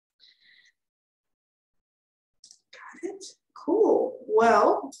it. Cool.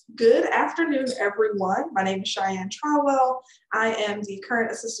 Well, good afternoon, everyone. My name is Cheyenne Trowell. I am the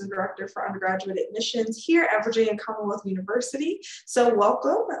current Assistant Director for Undergraduate Admissions here at Virginia Commonwealth University. So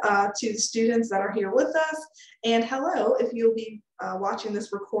welcome to the students that are here with us. And hello, if you'll be watching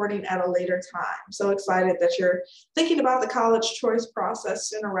this recording at a later time. So excited that you're thinking about the college choice process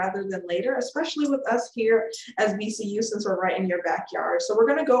sooner rather than later, especially with us here as VCU, since we're right in your backyard. So we're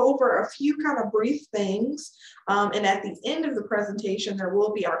going to go over a few kind of brief things. And at the end of the presentation, there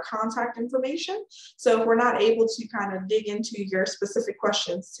will be our contact information. So if we're not able to kind of dig into your specific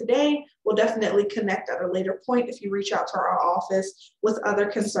questions today, we'll definitely connect at a later point if you reach out to our office with other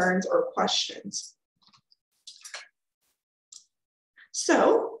concerns or questions.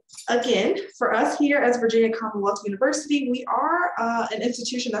 So again, for us here as Virginia Commonwealth University, we are an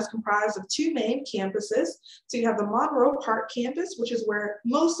institution that's comprised of two main campuses. So you have the Monroe Park campus, which is where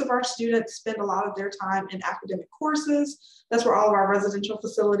most of our students spend a lot of their time in academic courses. That's where all of our residential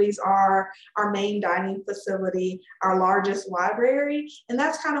facilities are, our main dining facility, our largest library. And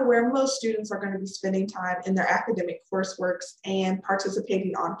that's kind of where most students are going to be spending time in their academic courseworks and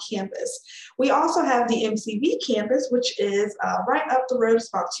participating on campus. We also have the MCV campus, which is right up the road. It's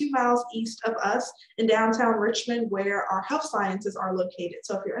about 2 miles east of us in downtown Richmond, where our health sciences are located.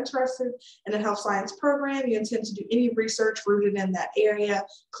 So if you're interested in a health science program, you intend to do any research rooted in that area,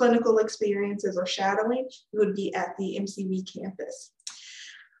 clinical experiences or shadowing, you would be at the MCV campus.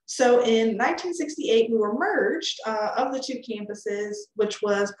 So in 1968, we were merged of the two campuses, which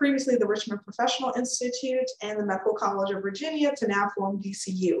was previously the Richmond Professional Institute and the Medical College of Virginia, to now form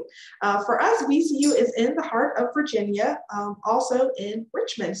VCU. For us, VCU is in the heart of Virginia, also in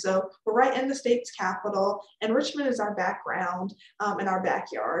Richmond. So we're right in the state's capital, and Richmond is our background and our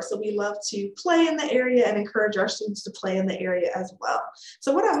backyard. So we love to play in the area and encourage our students to play in the area as well.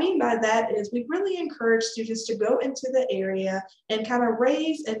 So what I mean by that is we really encourage students to go into the area and kind of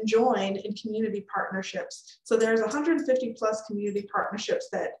raise and join in community partnerships. So there's 150 plus community partnerships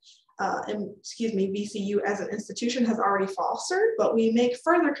that VCU as an institution has already fostered, but we make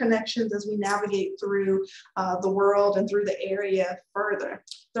further connections as we navigate through the world and through the area further.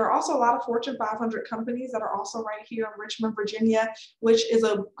 There are also a lot of Fortune 500 companies that are also right here in Richmond, Virginia, which is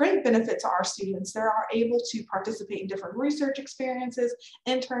a great benefit to our students. They are able to participate in different research experiences,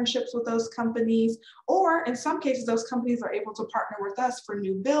 internships with those companies, or in some cases, those companies are able to partner with us for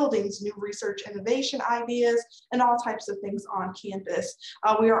new buildings, new research innovation ideas, and all types of things on campus.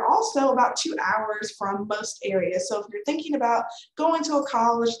 We are also about 2 hours from most areas. So if you're thinking about going to a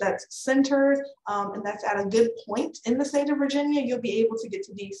college that's centered and that's at a good point in the state of Virginia, you'll be able to get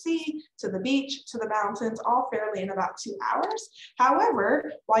to DC, to the beach, to the mountains, all fairly in about 2 hours.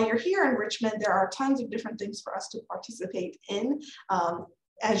 However, while you're here in Richmond, there are tons of different things for us to participate in.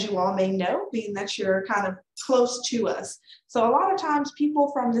 As you all may know, being that you're kind of close to us. So a lot of times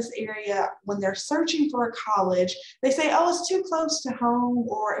people from this area, when they're searching for a college, they say, oh, it's too close to home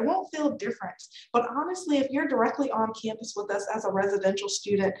or it won't feel different. But honestly, if you're directly on campus with us as a residential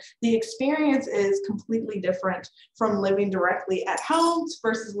student, the experience is completely different from living directly at home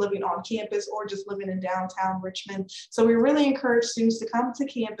versus living on campus or just living in downtown Richmond. So we really encourage students to come to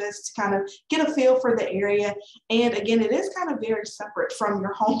campus to kind of get a feel for the area. And again, it is kind of very separate from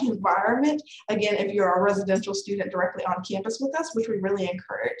your home environment. Again, if you're a residential student directly on campus with us, which we really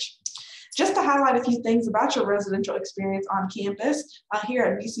encourage. Just to highlight a few things about your residential experience on campus here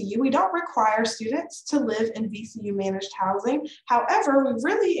at VCU, we don't require students to live in VCU managed housing. However, we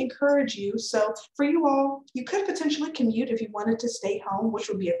really encourage you. So for you all, you could potentially commute if you wanted to stay home, which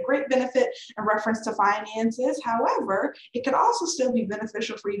would be a great benefit in reference to finances. However, it could also still be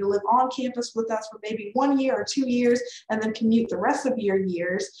beneficial for you to live on campus with us for maybe 1 year or 2 years and then commute the rest of your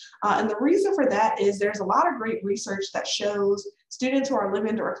years. And the reason for that is there's a lot of great research that shows students who are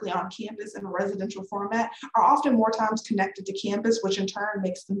living directly on campus in a residential format are often more times connected to campus, which in turn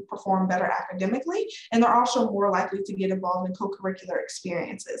makes them perform better academically. And they're also more likely to get involved in co-curricular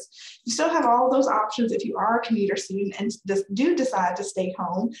experiences. You still have all of those options if you are a commuter student and do decide to stay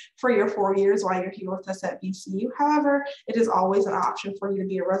home for your 4 years while you're here with us at VCU. However, it is always an option for you to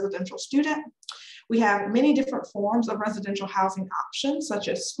be a residential student. We have many different forms of residential housing options, such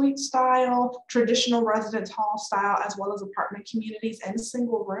as suite style, traditional residence hall style, as well as apartment communities and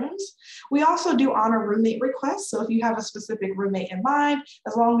single rooms. We also do honor roommate requests. So if you have a specific roommate in mind,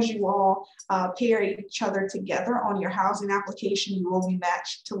 as long as you all pair each other together on your housing application, you will be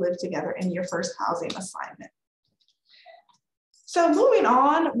matched to live together in your first housing assignment. So moving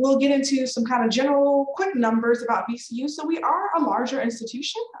on, we'll get into some kind of general quick numbers about VCU. So we are a larger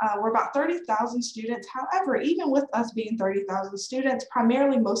institution. We're about 30,000 students. However, even with us being 30,000 students,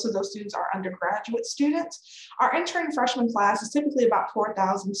 primarily most of those students are undergraduate students. Our entering freshman class is typically about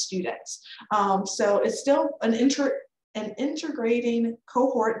 4,000 students. So it's still an integrating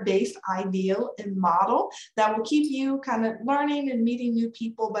cohort-based ideal and model that will keep you kind of learning and meeting new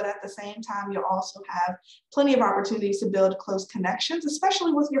people, but at the same time, you'll also have plenty of opportunities to build close connections,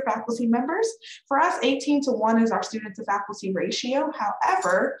 especially with your faculty members. For us, 18:1 is our student to faculty ratio.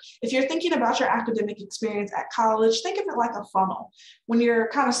 However, if you're thinking about your academic experience at college, think of it like a funnel. When you're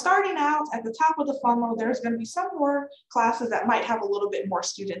kind of starting out at the top of the funnel, there's going to be some more classes that might have a little bit more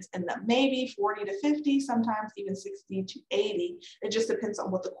students in them, maybe 40 to 50, sometimes even 60 to 80. It just depends on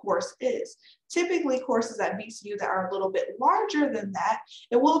what the course is. Typically, courses at VCU that are a little bit larger than that,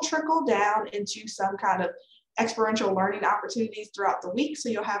 it will trickle down into some kind of experiential learning opportunities throughout the week. So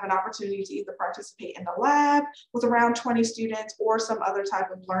you'll have an opportunity to either participate in a lab with around 20 students or some other type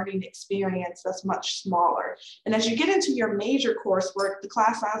of learning experience that's much smaller. And as you get into your major coursework, the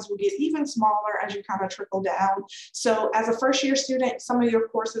class size will get even smaller as you kind of trickle down. So as a first year student, some of your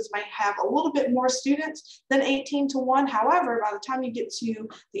courses might have a little bit more students than 18:1. However, by the time you get to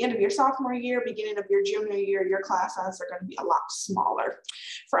the end of your sophomore year, beginning of your junior year, your class size are going to be a lot smaller.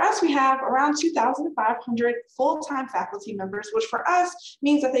 For us, we have around 2,500 full-time faculty members, which for us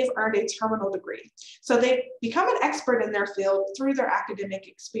means that they've earned a terminal degree. So they've become an expert in their field through their academic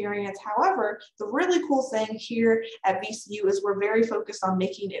experience. However, the really cool thing here at VCU is we're very focused on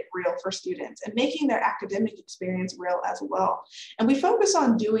making it real for students and making their academic experience real as well. And we focus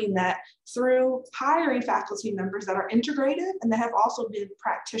on doing that through hiring faculty members that are integrated and that have also been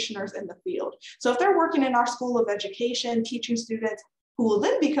practitioners in the field. So if they're working in our School of Education, teaching students who will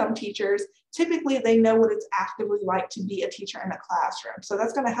then become teachers, typically they know what it's actively like to be a teacher in a classroom. So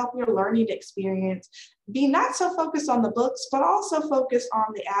that's going to help your learning experience be not so focused on the books, but also focus on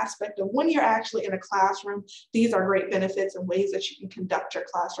the aspect of when you're actually in a classroom, these are great benefits and ways that you can conduct your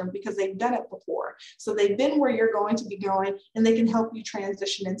classroom because they've done it before. So they've been where you're going to be going and they can help you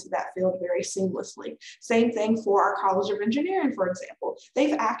transition into that field very seamlessly. Same thing for our College of Engineering, for example.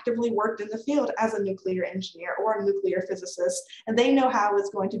 They've actively worked in the field as a nuclear engineer or a nuclear physicist, and they know how it's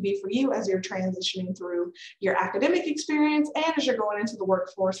going to be for you as you're transitioning through your academic experience and as you're going into the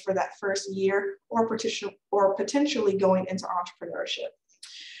workforce for that first year or potentially going into entrepreneurship.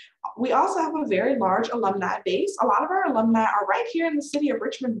 We also have a very large alumni base. A lot of our alumni are right here in the city of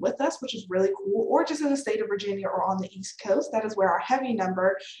Richmond with us, which is really cool, or just in the state of Virginia or on the East Coast. That is where our heavy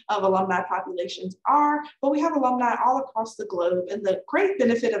number of alumni populations are, but we have alumni all across the globe. And the great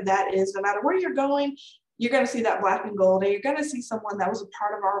benefit of that is no matter where you're going, you're going to see that black and gold, and you're going to see someone that was a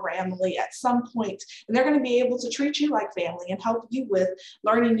part of our family at some point, and they're going to be able to treat you like family and help you with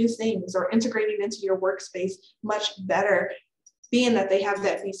learning new things or integrating into your workspace much better, being that they have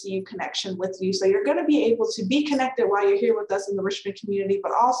that VCU connection with you. So you're going to be able to be connected while you're here with us in the Richmond community,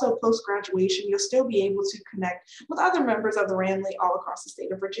 but also post-graduation, you'll still be able to connect with other members of the family all across the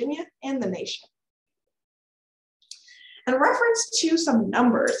state of Virginia and the nation. In reference to some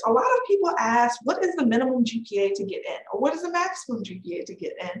numbers, a lot of people ask, what is the minimum GPA to get in? Or what is the maximum GPA to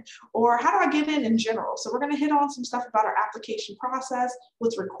get in? Or how do I get in general? So we're going to hit on some stuff about our application process,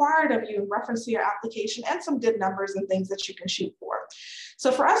 what's required of you in reference to your application, and some good numbers and things that you can shoot for.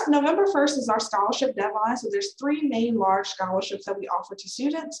 So for us, November 1st is our scholarship deadline. So there's three main large scholarships that we offer to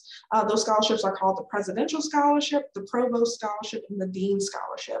students. Those scholarships are called the Presidential Scholarship, the Provost Scholarship, and the Dean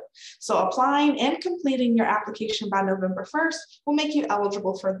Scholarship. So applying and completing your application by November 1st will make you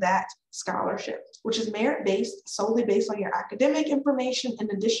eligible for that scholarship, which is merit-based, solely based on your academic information, in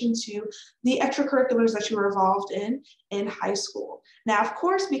addition to the extracurriculars that you were involved in high school. Now, of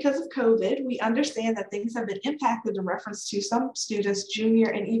course, because of COVID, we understand that things have been impacted in reference to some students'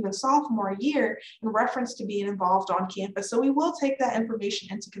 junior and even sophomore year in reference to being involved on campus. So we will take that information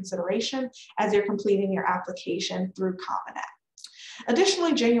into consideration as you're completing your application through Common App.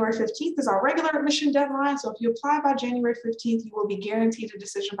 Additionally, January 15th is our regular admission deadline. So if you apply by January 15th, you will be guaranteed a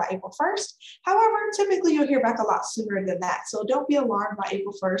decision by April 1st. However, typically you'll hear back a lot sooner than that. So don't be alarmed by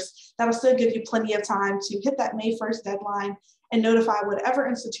April 1st. That'll still give you plenty of time to hit that May 1st deadline and notify whatever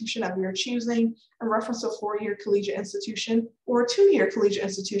institution of your choosing in reference to a 4-year collegiate institution or a 2-year collegiate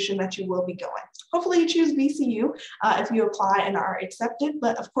institution that you will be going. Hopefully you choose VCU if you apply and are accepted,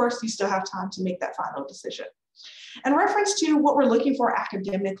 but of course you still have time to make that final decision. In reference to what we're looking for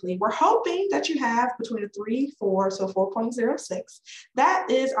academically, we're hoping that you have between a 3, 4, so 4.06. That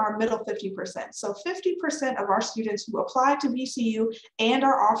is our middle 50%. So 50% of our students who apply to VCU and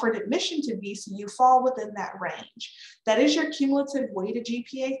are offered admission to VCU fall within that range. That is your cumulative weighted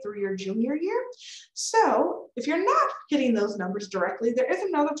GPA through your junior year. So if you're not hitting those numbers directly, there is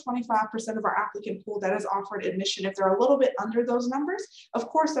another 25% of our applicant pool that is offered admission if they're a little bit under those numbers. Of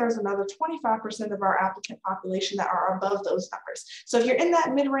course, there's another 25% of our applicant population that are above those numbers. So if you're in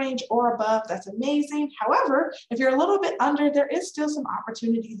that mid-range or above, that's amazing. However, if you're a little bit under, there is still some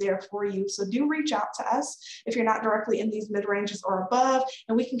opportunity there for you. So do reach out to us if you're not directly in these mid-ranges or above,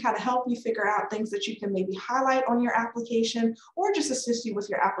 and we can kind of help you figure out things that you can maybe highlight on your application or just assist you with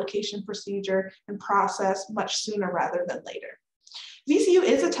your application procedure and process much sooner rather than later. VCU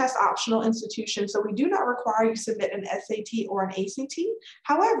is a test optional institution, so we do not require you submit an SAT or an ACT.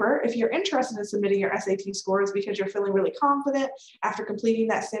 However, if you're interested in submitting your SAT scores because you're feeling really confident after completing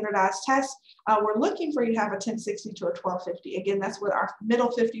that standardized test, we're looking for you to have a 1060 to a 1250. Again, that's what our middle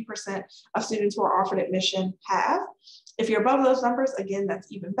 50% of students who are offered admission have. If you're above those numbers, again,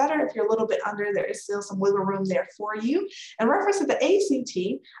 that's even better. If you're a little bit under, there is still some wiggle room there for you. In reference to the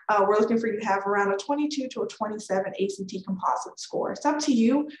ACT, we're looking for you to have around a 22 to a 27 ACT composite score. It's up to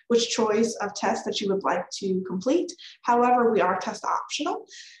you which choice of test that you would like to complete. However, we are test optional.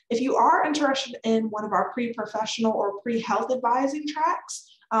 If you are interested in one of our pre-professional or pre-health advising tracks,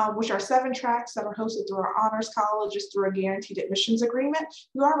 which are 7 tracks that are hosted through our honors colleges through a guaranteed admissions agreement,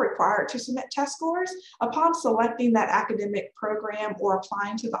 you are required to submit test scores. Upon selecting that academic program or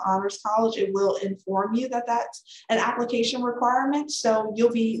applying to the honors college, it will inform you that that's an application requirement, so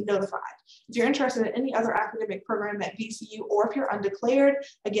you'll be notified. If you're interested in any other academic program at VCU, or if you're undeclared,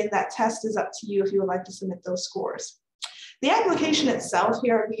 again, that test is up to you if you would like to submit those scores. The application itself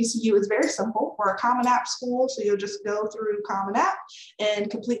here at VCU is very simple. We're a Common App school, so you'll just go through Common App and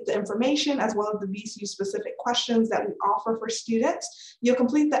complete the information as well as the VCU specific questions that we offer for students. You'll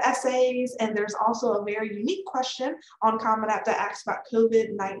complete the essays, and there's also a very unique question on Common App that asks about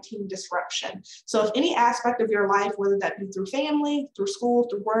COVID-19 disruption. So if any aspect of your life, whether that be through family, through school,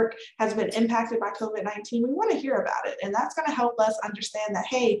 through work, has been impacted by COVID-19, we want to hear about it. And that's going to help us understand that,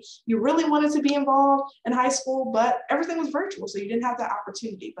 hey, you really wanted to be involved in high school, but everything was virtual, so you didn't have that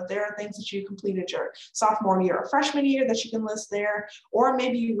opportunity. But there are things that you completed your sophomore year or freshman year that you can list there, or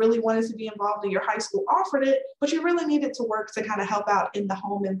maybe you really wanted to be involved and your high school offered it, but you really needed to work to kind of help out in the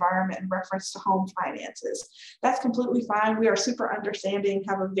home environment in reference to home finances. That's completely fine. We are super understanding,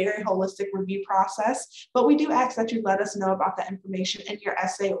 have a very holistic review process, but we do ask that you let us know about that information in your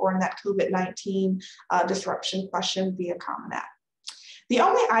essay or in that COVID-19 disruption question via Common App. The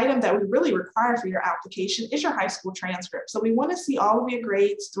only item that we really require for your application is your high school transcript. So we want to see all of your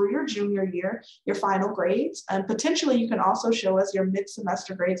grades through your junior year, your final grades, and potentially you can also show us your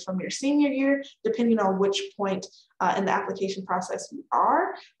mid-semester grades from your senior year, depending on which point in the application process you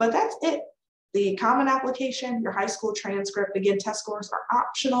are. But that's it. The common application, your high school transcript, again, test scores are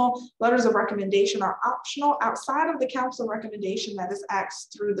optional. Letters of recommendation are optional outside of the council recommendation that is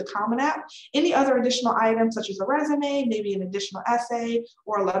asked through the Common App. Any other additional items such as a resume, maybe an additional essay,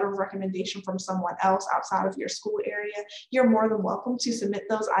 or a letter of recommendation from someone else outside of your school area, you're more than welcome to submit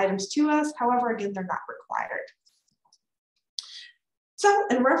those items to us. However, again, they're not required. So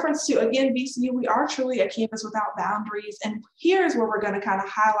in reference to, again, VCU, we are truly a campus without boundaries. And here's where we're going to kind of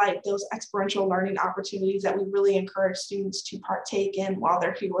highlight those experiential learning opportunities that we really encourage students to partake in while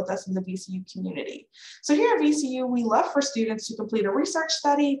they're here with us in the VCU community. So here at VCU, we love for students to complete a research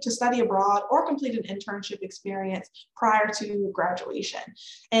study, to study abroad, or complete an internship experience prior to graduation.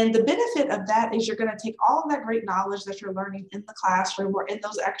 And the benefit of that is you're going to take all of that great knowledge that you're learning in the classroom or in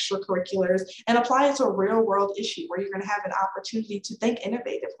those extracurriculars and apply it to a real world issue where you're going to have an opportunity to think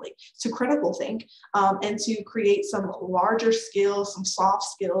innovatively, to critical think, and to create some larger skills, some soft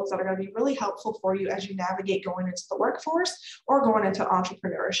skills that are going to be really helpful for you as you navigate going into the workforce or going into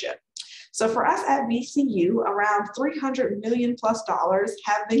entrepreneurship. So for us at VCU, around $300 million+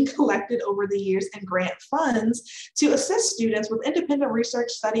 have been collected over the years in grant funds to assist students with independent research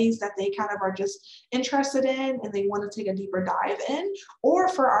studies that they kind of are just interested in and they want to take a deeper dive in, or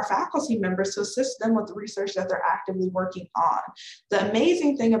for our faculty members to assist them with the research that they're actively working on. The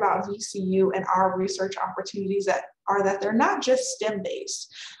amazing thing about VCU and our research opportunities that are that they're not just STEM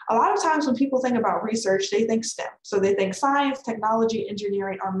based. A lot of times when people think about research, they think STEM. So they think science, technology,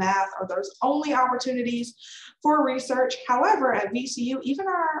 engineering, or math are those only opportunities for research. However, at VCU, even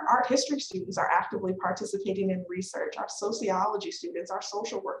our art history students are actively participating in research, our sociology students, our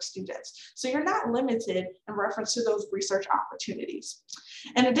social work students. So you're not limited in reference to those research opportunities.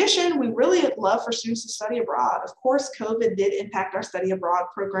 In addition, we really love for students to study abroad. Of course, COVID did impact our study abroad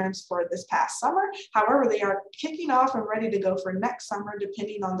programs for this past summer. However, they are kicking off and ready to go for next summer,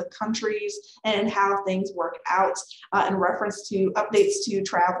 depending on the countries and how things work out in reference to updates to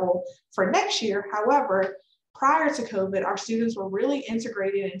travel for next year. However, prior to COVID, our students were really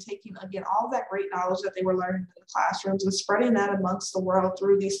integrating and taking, again, all of that great knowledge that they were learning in the classrooms and spreading that amongst the world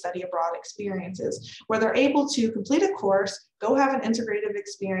through these study abroad experiences, where they're able to complete a course, go have an integrative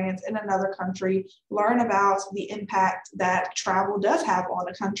experience in another country, learn about the impact that travel does have on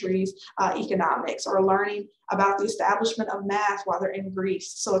a country's economics, or learning about the establishment of math while they're in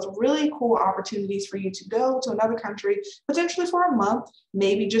Greece. So it's really cool opportunities for you to go to another country, potentially for a month,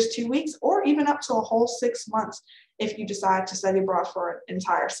 maybe just 2 weeks, or even up to a whole 6 months if you decide to study abroad for an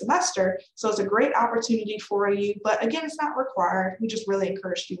entire semester. So it's a great opportunity for you, but again, it's not required. We just really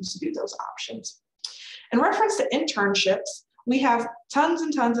encourage students to do those options. In reference to internships, we have tons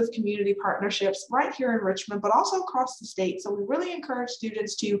and tons of community partnerships right here in Richmond, but also across the state. So we really encourage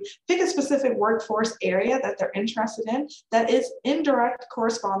students to pick a specific workforce area that they're interested in that is in direct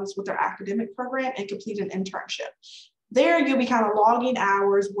correspondence with their academic program and complete an internship. There, you'll be kind of logging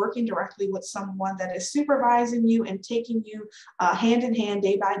hours, working directly with someone that is supervising you and taking you hand in hand,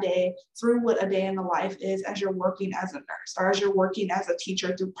 day by day, through what a day in the life is as you're working as a nurse, or as you're working as a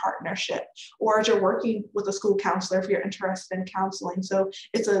teacher through partnership, or as you're working with a school counselor if you're interested in counseling. So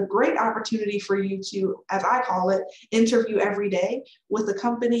it's a great opportunity for you to, as I call it, interview every day with a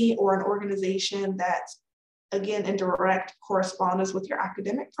company or an organization that's, again, in direct correspondence with your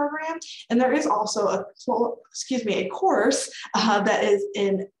academic program. And there is also a course that is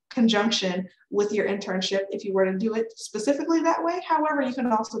in conjunction with your internship if you were to do it specifically that way. However, you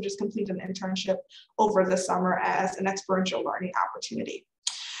can also just complete an internship over the summer as an experiential learning opportunity.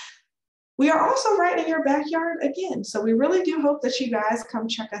 We are also right in your backyard again. So we really do hope that you guys come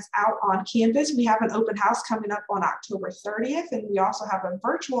check us out on campus. We have an open house coming up on October 30th, and we also have a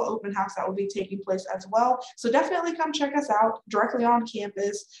virtual open house that will be taking place as well. So definitely come check us out directly on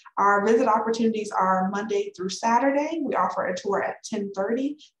campus. Our visit opportunities are Monday through Saturday. We offer a tour at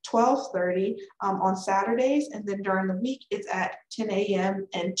 10:30, 12:30 on Saturdays, and then during the week it's at 10 a.m.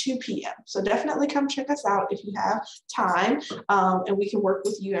 and 2 p.m. So definitely come check us out if you have time, and we can work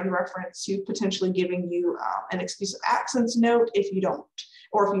with you in reference to potentially giving you an excuse of absence note if you don't,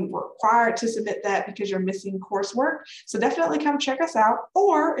 or if you were required to submit that because you're missing coursework. So definitely come check us out.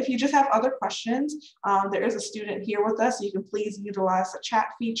 Or if you just have other questions, there is a student here with us. So you can please utilize the chat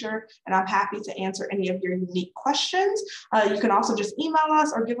feature, and I'm happy to answer any of your unique questions. You can also just email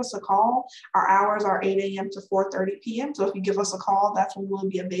us or give us a call. Our hours are 8 a.m. to 4:30 p.m. So if you give us a call, that's when we'll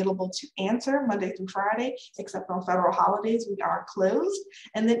be available to answer Monday through Friday, except on federal holidays, we are closed.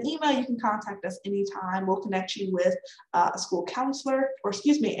 And then email, you can contact us anytime. We'll connect you with a school counselor, or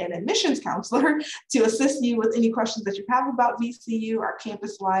an admissions counselor, to assist you with any questions that you have about VCU, our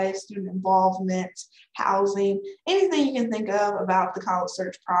campus life, student involvement, housing, anything you can think of about the college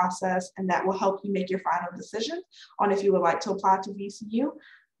search process, and that will help you make your final decision on if you would like to apply to VCU.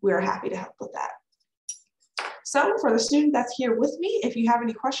 We are happy to help with that. So for the student that's here with me, if you have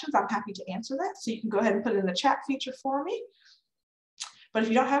any questions, I'm happy to answer that. So you can go ahead and put it in the chat feature for me. But if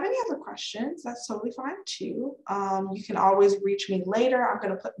you don't have any other questions, that's totally fine too. You can always reach me later. I'm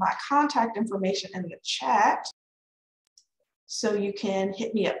going to put my contact information in the chat, so you can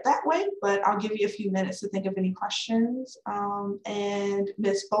hit me up that way, but I'll give you a few minutes to think of any questions. And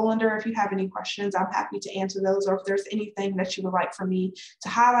Ms. Bolander, if you have any questions, I'm happy to answer those, or if there's anything that you would like for me to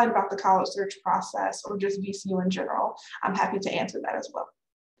highlight about the college search process or just VCU in general, I'm happy to answer that as well.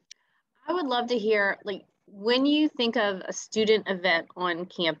 I would love to hear, when you think of a student event on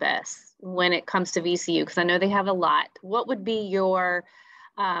campus when it comes to VCU, because I know they have a lot, what would be your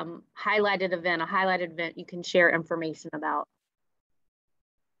highlighted event you can share information about?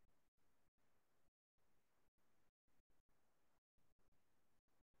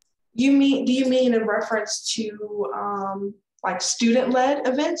 Do you mean in reference to student-led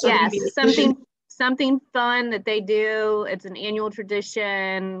events? Or yes, something fun that they do. It's an annual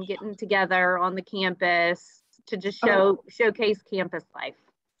tradition, getting together on the campus to just showcase campus life.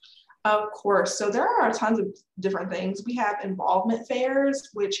 Of course. So there are tons of different things. We have involvement fairs,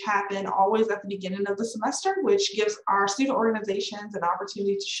 which happen always at the beginning of the semester, which gives our student organizations an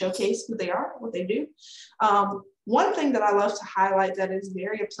opportunity to showcase who they are, what they do. One thing that I love to highlight that is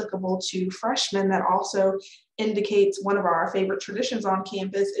very applicable to freshmen that also indicates one of our favorite traditions on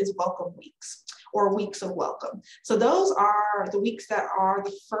campus is welcome weeks or weeks of welcome. So those are the weeks that are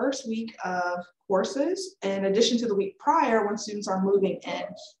the first week of courses in addition to the week prior when students are moving in.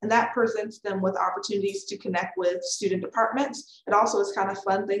 And that presents them with opportunities to connect with student departments. It also is kind of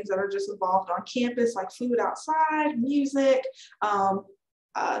fun things that are just involved on campus, like food outside, music,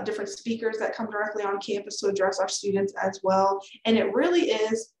 different speakers that come directly on campus to address our students as well. And it really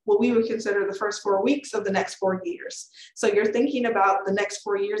is what we would consider the first 4 weeks of the next 4 years. So you're thinking about the next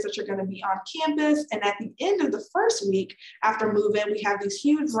 4 years that you're going to be on campus. And at the end of the first week after move-in, we have these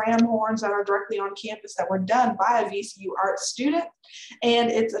huge ram horns that are directly on campus that were done by a VCU art student.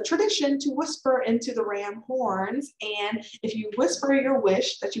 And it's a tradition to whisper into the ram horns. And if you whisper your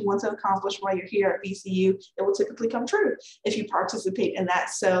wish that you want to accomplish while you're here at VCU, it will typically come true if you participate in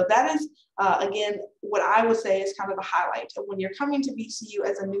that. So that is, again, what I would say is kind of the highlight of when you're coming to VCU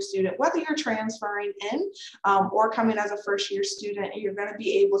as a new student, whether you're transferring in or coming as a first year student, and you're going to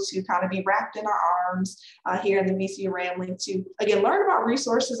be able to kind of be wrapped in our arms here in the VCU Ramblin' to, again, learn about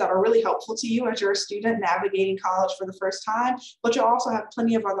resources that are really helpful to you as you're a student navigating college for the first time, but you'll also have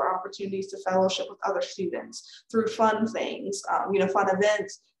plenty of other opportunities to fellowship with other students through fun things, fun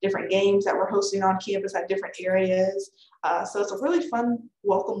events, different games that we're hosting on campus at different areas. So it's a really fun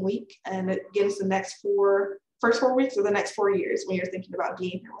welcome week, and it gives the first 4 weeks of the next 4 years when you're thinking about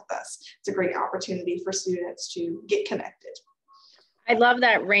being here with us. It's a great opportunity for students to get connected. I love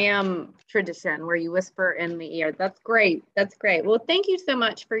that RAM tradition where you whisper in the ear. That's great. That's great. Well, thank you so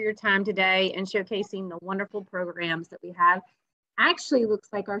much for your time today and showcasing the wonderful programs that we have. Actually, looks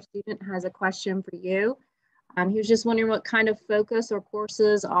like our student has a question for you. He was just wondering what kind of focus or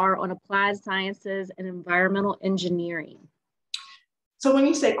courses are on applied sciences and environmental engineering. So when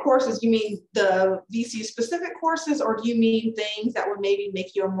you say courses, you mean the VCU specific courses, or do you mean things that would maybe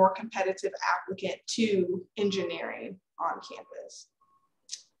make you a more competitive applicant to engineering on campus?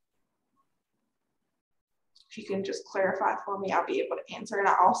 If you can just clarify for me, I'll be able to answer. And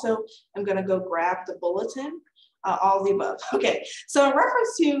I also am going to go grab the bulletin. All of the above. Okay, so in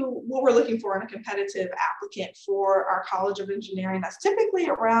reference to what we're looking for in a competitive applicant for our College of Engineering, that's typically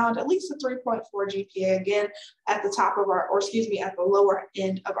around at least a 3.4 GPA, again, at the top of at the lower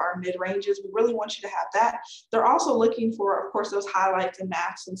end of our mid-ranges. We really want you to have that. They're also looking for, of course, those highlights in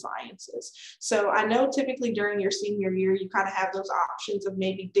maths and sciences. So I know typically during your senior year, you kind of have those options of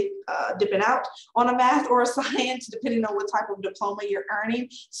maybe dipping out on a math or a science, depending on what type of diploma you're earning.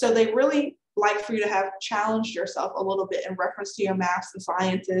 So they really like for you to have challenged yourself a little bit in reference to your maths and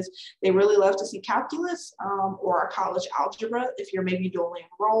sciences. They really love to see calculus or a college algebra if you're maybe dually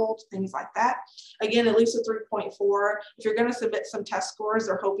enrolled, things like that. Again, at least a 3.4. If you're going to submit some test scores,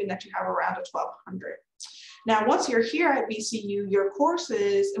 they're hoping that you have around a 1200. Now, once you're here at VCU, your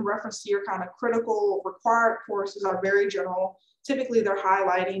courses in reference to your kind of critical required courses are very general. Typically, they're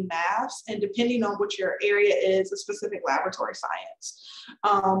highlighting maths, and depending on what your area is, a specific laboratory science.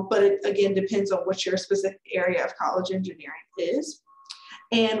 But it, again, depends on what your specific area of college engineering is.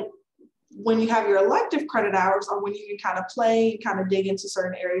 And when you have your elective credit hours are when you can kind of play, kind of dig into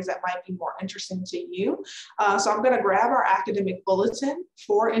certain areas that might be more interesting to you. So I'm going to grab our academic bulletin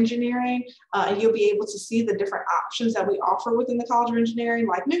for engineering, and you'll be able to see the different options that we offer within the College of Engineering,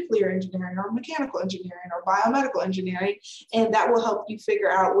 like nuclear engineering or mechanical engineering or biomedical engineering. And that will help you figure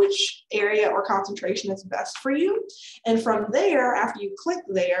out which area or concentration is best for you. And from there, after you click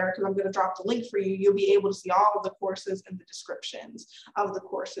there, because I'm going to drop the link for you, you'll be able to see all of the courses and the descriptions of the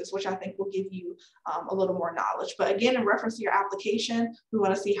courses, which I think will give you a little more knowledge. But again, in reference to your application, we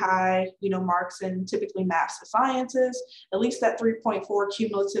want to see high, marks in typically maths and sciences, at least that 3.4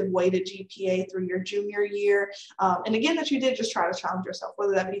 cumulative weighted GPA through your junior year. And again, that you did just try to challenge yourself,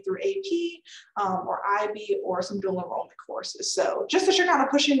 whether that be through AP or IB or some dual enrollment courses. So just that you're kind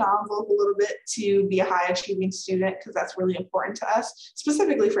of pushing the envelope a little bit to be a high achieving student, because that's really important to us,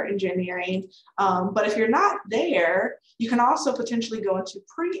 specifically for engineering. But if you're not there, you can also potentially go into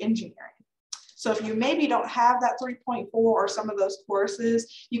pre-engineering. So if you maybe don't have that 3.4 or some of those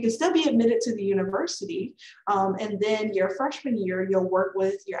courses, you can still be admitted to the university. And then your freshman year, you'll work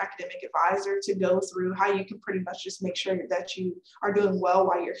with your academic advisor to go through how you can pretty much just make sure that you are doing well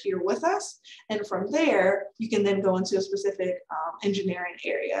while you're here with us. And from there, you can then go into a specific engineering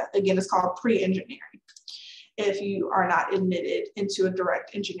area. Again, it's called pre-engineering if you are not admitted into a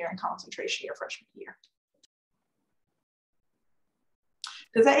direct engineering concentration your freshman year.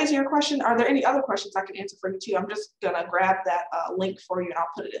 Does that answer your question? Are there any other questions I can answer for you too? I'm just gonna grab that link for you and I'll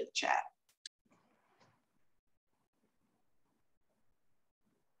put it in the chat.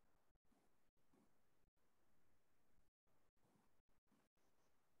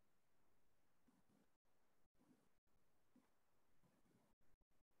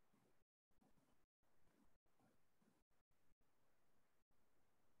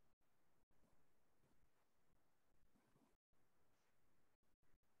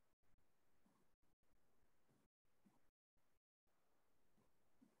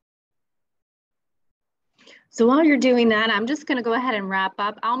 So while you're doing that, I'm just going to go ahead and wrap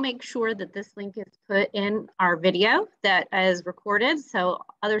up. I'll make sure that this link is put in our video that is recorded so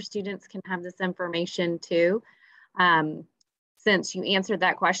other students can have this information too. Since you answered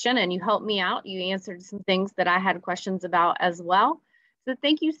that question and you helped me out, you answered some things that I had questions about as well. So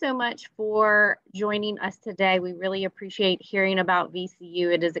thank you so much for joining us today. We really appreciate hearing about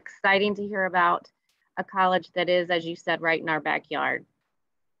VCU. It is exciting to hear about a college that is, as you said, right in our backyard.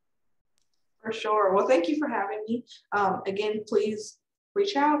 For sure. Well, thank you for having me. Again, please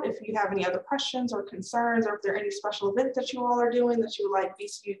reach out if you have any other questions or concerns, or if there are any special events that you all are doing that you would like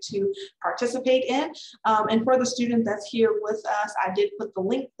VCU to participate in. And for the student that's here with us, I did put the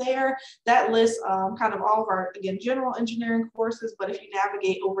link there. That lists kind of all of our, again, general engineering courses, but if you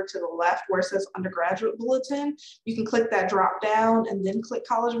navigate over to the left where it says undergraduate bulletin, you can click that drop down and then click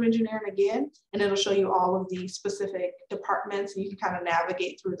College of Engineering again, and it'll show you all of the specific departments, and you can kind of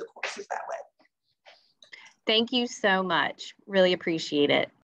navigate through the courses that way. Thank you so much. Really appreciate it.